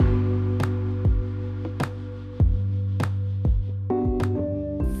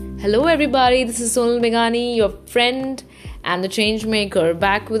Hello, everybody. This is Sonal Megani, your friend and the change maker,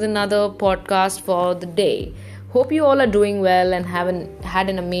 back with another podcast for the day. Hope you all are doing well and had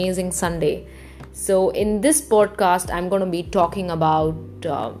an amazing Sunday. So, in this podcast, I'm going to be talking about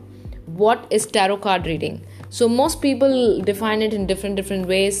what is tarot card reading. So, most people define it in different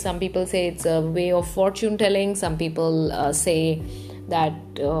ways. Some people say it's a way of fortune telling. Some people say that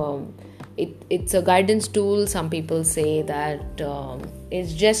it's a guidance tool. Some people say that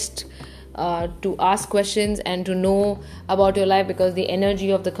it's just to ask questions and to know about your life, because the energy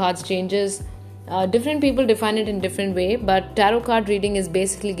of the cards changes. Different people define it in different way, but tarot card reading is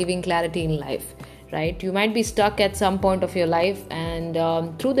basically giving clarity in life, right? You might be stuck at some point of your life, and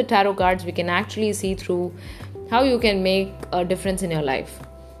through the tarot cards we can actually see through how you can make a difference in your life,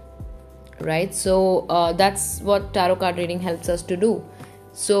 right? So that's what tarot card reading helps us to do.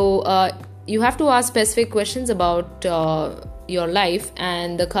 So you have to ask specific questions about your life,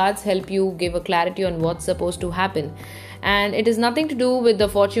 and the cards help you give a clarity on what's supposed to happen. And it is nothing to do with the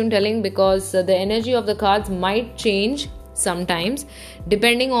fortune telling, because the energy of the cards might change sometimes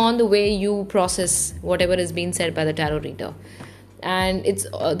depending on the way you process whatever is being said by the tarot reader. And it's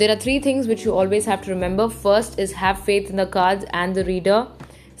there are three things which you always have to remember. First is have faith in the cards and the reader.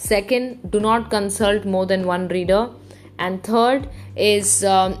 Second, do not consult more than one reader. And third is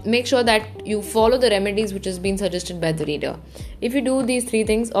make sure that you follow the remedies which has been suggested by the reader. If you do these three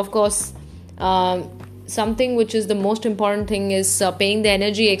things, of course, something which is the most important thing is paying the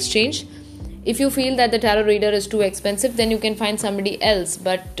energy exchange. If you feel that the tarot reader is too expensive, then you can find somebody else.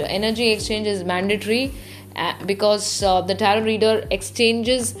 But energy exchange is mandatory because the tarot reader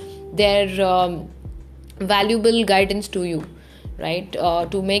exchanges their valuable guidance to you, right?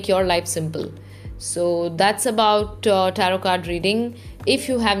 To make your life simple. So that's about tarot card reading. If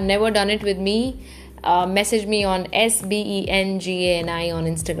you have never done it with me, message me on SBENGANI on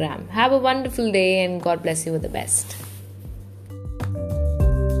Instagram. Have a wonderful day and God bless you with the best.